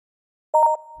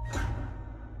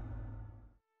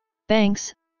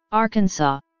Banks,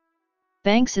 Arkansas.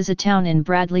 Banks is a town in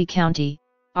Bradley County,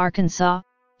 Arkansas,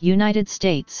 United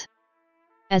States.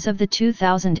 As of the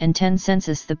 2010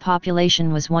 census, the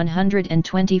population was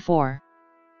 124.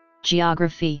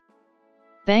 Geography.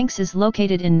 Banks is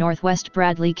located in northwest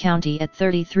Bradley County at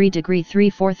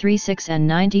 33°3436 and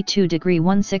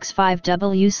 92°165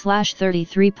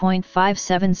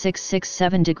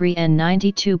 W/33.57667° and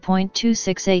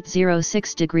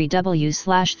 92.26806°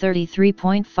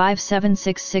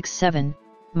 W/33.57667,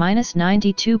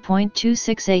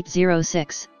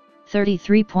 -92.26806,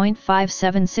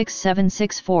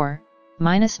 33.5766764,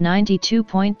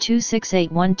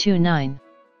 -92.268129.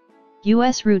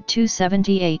 U.S. Route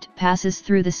 278 passes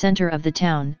through the center of the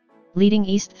town, leading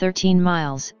east 13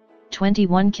 miles,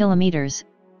 21 kilometers,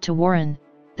 to Warren,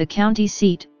 the county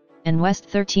seat, and west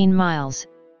 13 miles,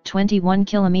 21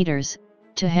 kilometers,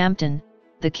 to Hampton,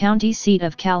 the county seat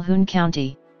of Calhoun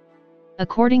County.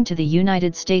 According to the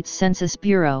United States Census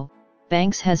Bureau,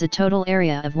 Banks has a total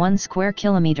area of 1 square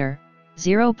kilometer,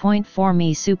 0.4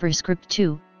 mi superscript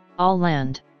 2, all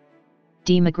land.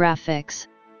 Demographics.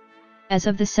 As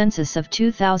of the census of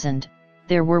 2000,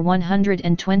 there were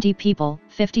 120 people,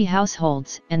 50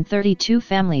 households, and 32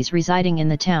 families residing in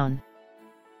the town.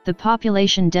 The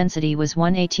population density was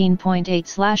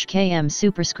 118.8/km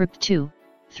superscript 2,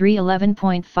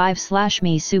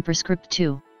 311.5/mi superscript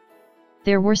 2.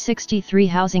 There were 63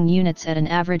 housing units at an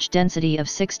average density of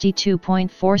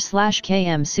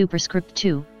 62.4/km superscript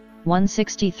 2,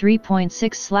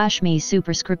 163.6/mi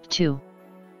superscript 2.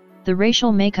 The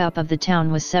racial makeup of the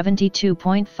town was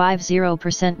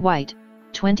 72.50% white,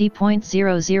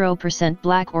 20.00%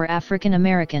 black or African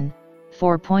American,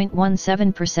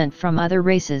 4.17% from other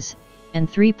races, and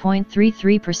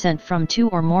 3.33% from 2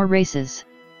 or more races.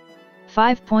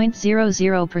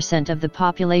 5.00% of the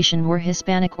population were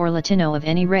Hispanic or Latino of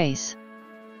any race.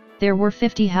 There were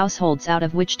 50 households, out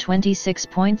of which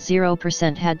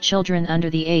 26.0% had children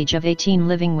under the age of 18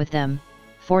 living with them,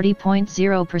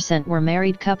 40.0% were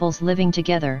married couples living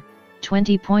together,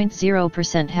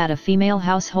 20.0% had a female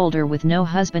householder with no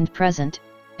husband present,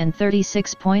 and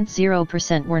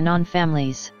 36.0% were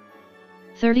non-families.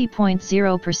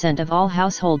 30.0% of all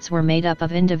households were made up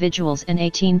of individuals, and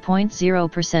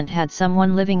 18.0% had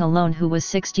someone living alone who was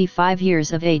 65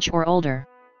 years of age or older.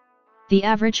 The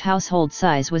average household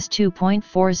size was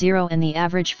 2.40 and the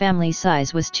average family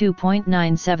size was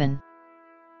 2.97.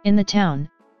 In the town,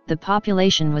 the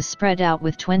population was spread out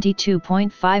with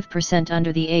 22.5%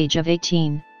 under the age of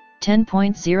 18,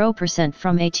 10.0%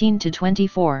 from 18 to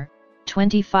 24,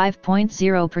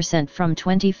 25.0% from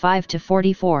 25 to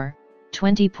 44,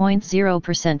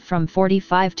 20.0% from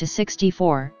 45 to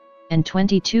 64, and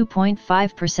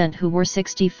 22.5% who were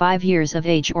 65 years of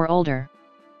age or older.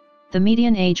 The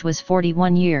median age was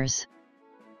 41 years.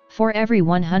 For every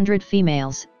 100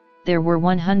 females, there were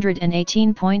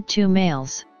 118.2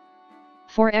 males.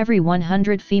 For every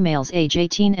 100 females age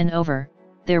 18 and over,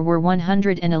 there were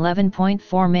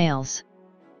 111.4 males.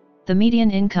 The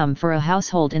median income for a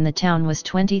household in the town was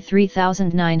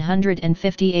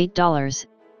 $23,958,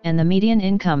 and the median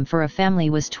income for a family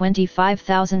was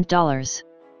 $25,000.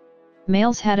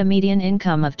 Males had a median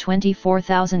income of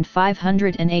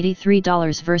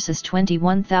 $24,583 versus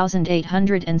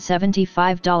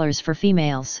 $21,875 for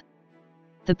females.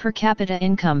 The per capita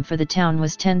income for the town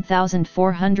was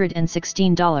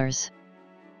 $10,416.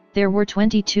 There were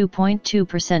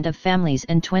 22.2% of families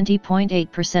and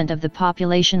 20.8% of the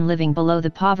population living below the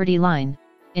poverty line,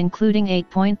 including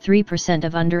 8.3%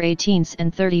 of under 18s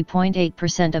and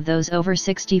 30.8% of those over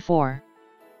 64.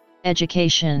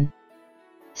 Education.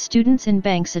 Students in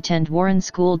Banks attend Warren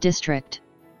School District.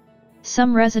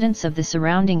 Some residents of the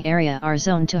surrounding area are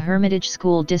zoned to Hermitage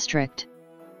School District.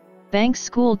 Banks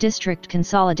School District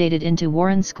consolidated into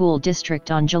Warren School District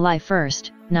on July 1,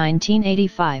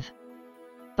 1985.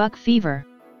 Buck Fever.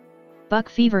 Buck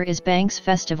Fever is Banks'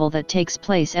 festival that takes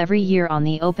place every year on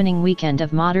the opening weekend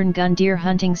of modern gun deer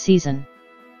hunting season.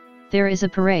 There is a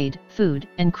parade, food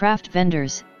and craft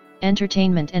vendors,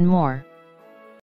 entertainment and more.